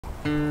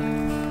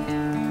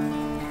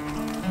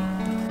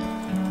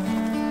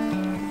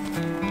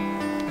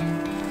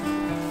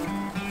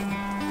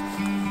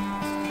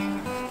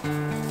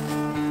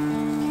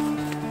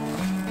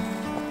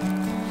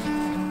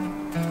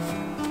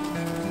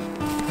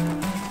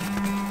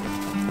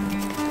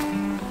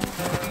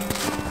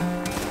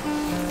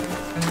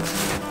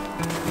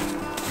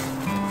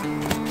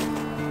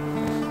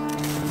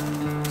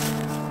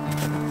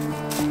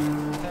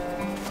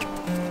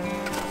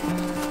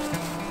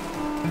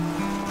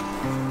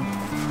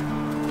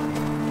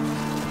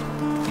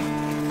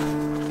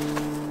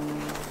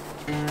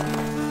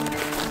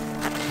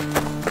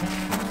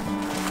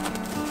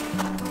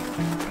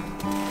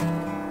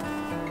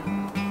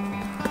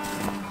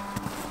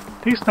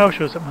These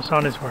snowshoes that my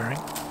son is wearing,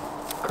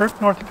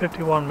 Kirk North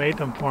 51 made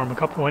them for him a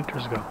couple of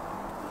winters ago.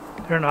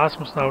 They're an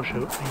awesome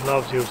snowshoe and he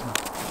loves using them.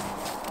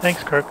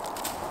 Thanks, Kirk.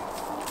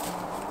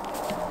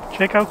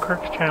 Check out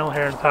Kirk's channel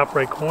here in the top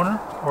right corner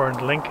or in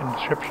the link in the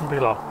description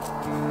below.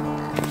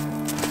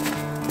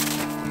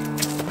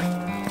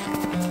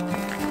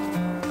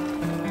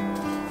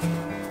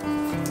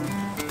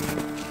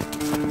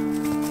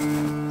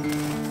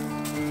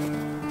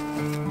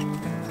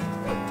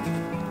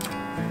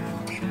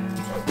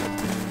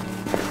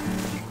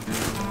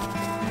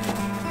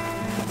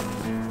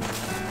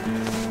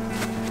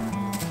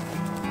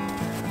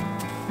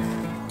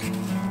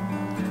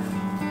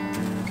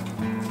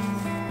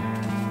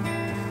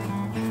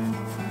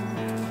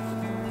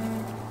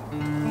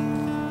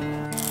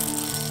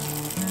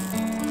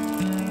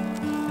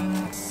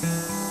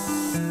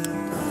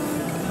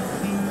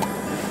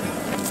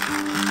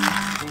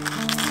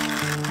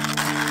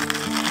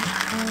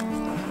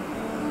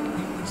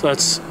 So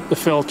that's the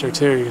filter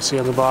too. You can see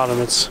on the bottom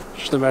it's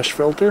just the mesh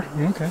filter.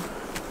 Okay.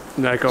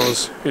 And that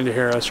goes into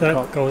here. That's your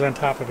cup. Goes on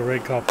top of the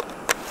rig cup.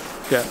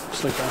 Yeah,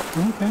 just like that.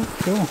 Okay,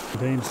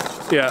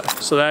 cool. Yeah,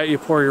 so that you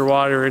pour your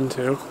water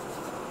into.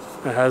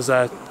 It has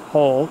that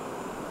hole,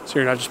 so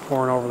you're not just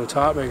pouring over the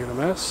top making a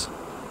mess.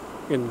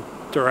 You can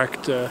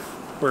direct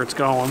where it's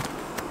going.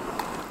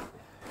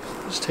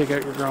 Just take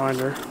out your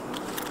grinder.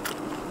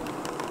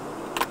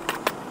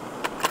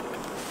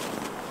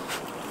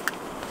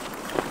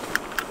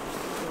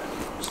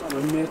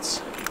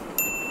 Mitts.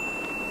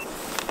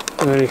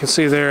 And then you can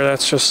see there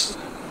that's just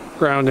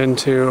ground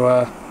into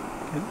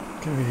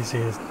can really see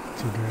it's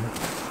too dirty.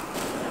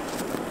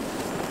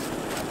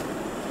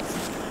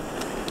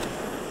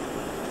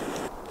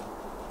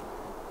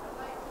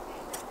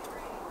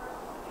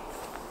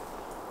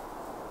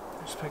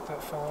 Just pick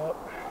that fella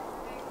up.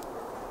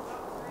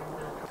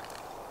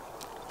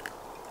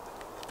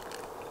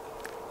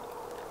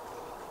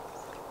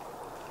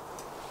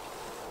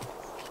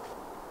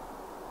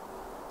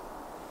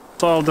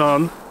 It's all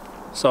done,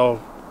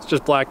 so it's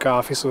just black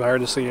coffee, so it's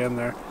hard to see in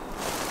there.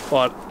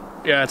 But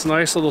yeah, it's a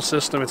nice little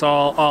system. It's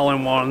all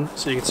in one,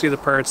 so you can see the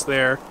parts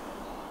there.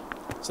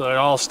 So it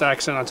all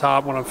stacks in on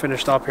top. When I'm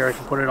finished up here, I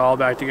can put it all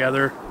back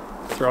together,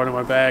 throw it in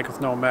my bag with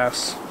no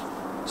mess.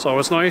 So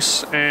it's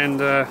nice and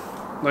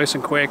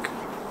quick,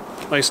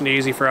 nice and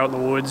easy for out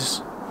in the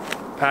woods.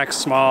 Packs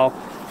small.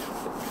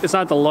 It's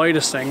not the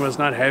lightest thing, but it's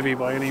not heavy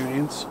by any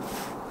means.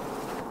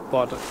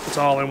 But it's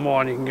all in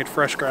one. You can get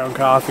fresh ground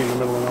coffee in the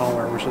middle of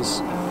nowhere, which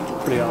is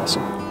pretty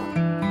awesome.